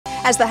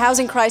As the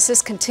housing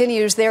crisis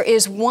continues, there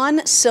is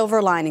one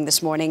silver lining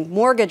this morning.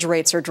 Mortgage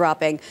rates are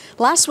dropping.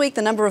 Last week,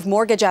 the number of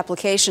mortgage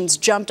applications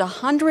jumped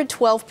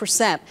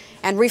 112%,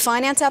 and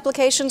refinance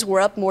applications were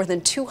up more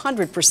than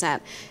 200%.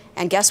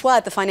 And guess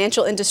what? The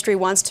financial industry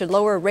wants to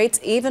lower rates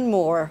even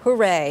more.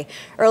 Hooray.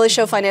 Early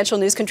Show financial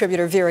news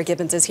contributor Vera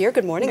Gibbons is here.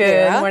 Good morning,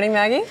 Vera. Good morning,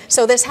 Maggie.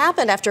 So this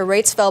happened after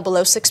rates fell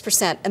below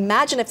 6%.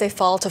 Imagine if they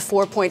fall to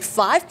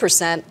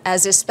 4.5%,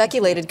 as is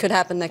speculated could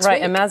happen next week.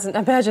 Right, imagine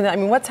that. I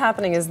mean, what's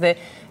happening is the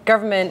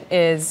government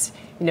is,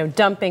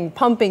 pumping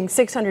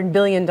 $600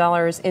 billion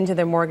into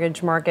the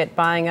mortgage market,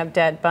 buying up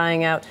debt,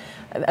 buying out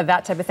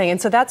that type of thing. And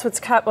so that's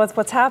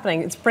what's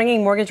happening. It's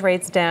bringing mortgage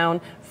rates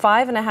down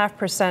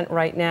 5.5%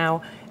 right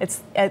now.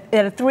 It's at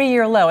a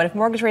 3-year low. And if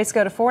mortgage rates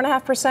go to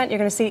 4.5%, you're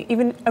going to see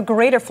even a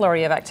greater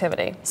flurry of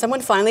activity. Someone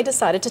finally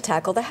decided to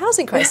tackle the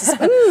housing crisis.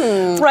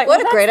 Right.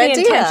 What a great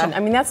idea. Intention. I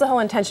mean, that's the whole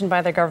intention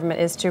by the government,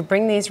 is to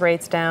bring these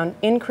rates down,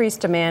 increase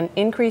demand,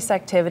 increase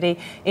activity,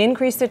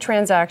 increase the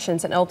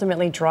transactions, and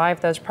ultimately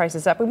drive those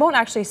prices up. We won't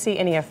actually see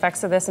any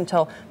effects of this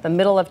until the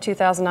middle of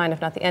 2009,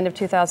 if not the end of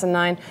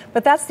 2009.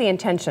 But that's the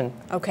intention.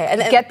 Okay. And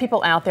get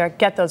people out there,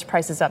 get those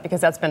prices up,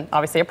 because that's been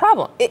obviously a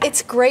problem.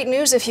 It's great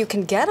news if you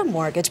can get a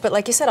mortgage, but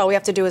like you said, all we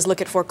have to do is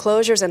look at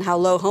foreclosures and how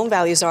low home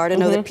values are to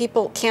know that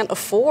people can't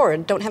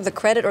afford, don't have the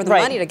credit or the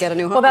money to get a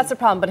new home. Well, that's the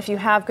problem. But if you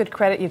have good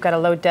credit, you've got a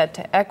low debt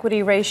to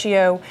equity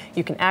ratio,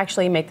 you can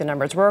actually make the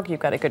numbers work, you've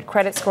got a good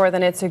credit score,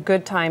 then it's a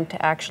good time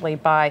to actually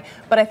buy.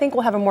 But I think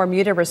we'll have a more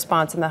muted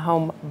response in the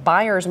home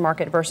buyers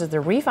market versus the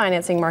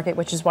refinancing market,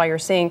 which is why you're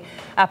seeing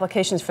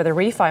applications for the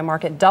refi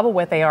market double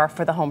what they are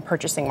for the home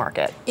purchasing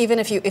market. Even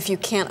if you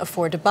can't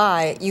afford to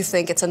buy, you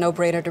think it's a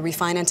no-brainer to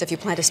refinance if you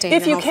plan to stay in your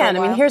home for a while? If you can.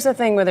 I mean, here's the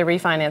thing with the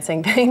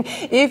refinancing thing.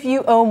 If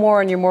you owe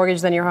more on your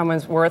mortgage than your home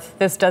is worth,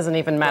 this doesn't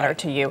even matter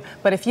to you.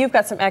 But if you've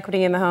got some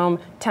equity in the home,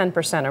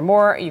 10% or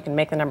more, you can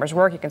make the numbers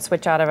work. You can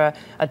switch out of a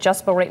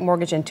adjustable rate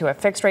mortgage into a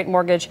fixed rate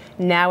mortgage.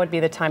 Now would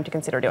be the time to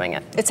consider doing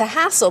it. It's a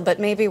hassle, but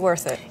maybe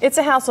worth it. It's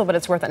a hassle, but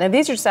it's worth it. Now,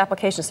 these are just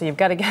applications, so you've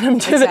got to get them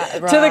to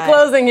the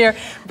closing here.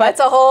 But that's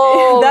a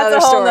whole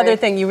other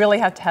thing. You really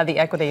have to have the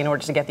equity in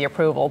order to get the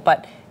approval.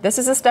 But this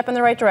is a step in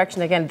the right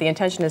direction. Again, the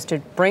intention is to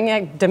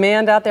bring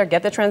demand out there,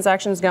 get the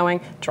transactions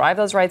going, drive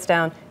those rates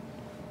down,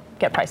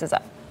 get prices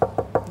up.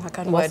 Knock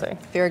on wood.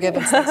 Vera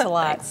Gibbons, thanks a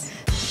lot.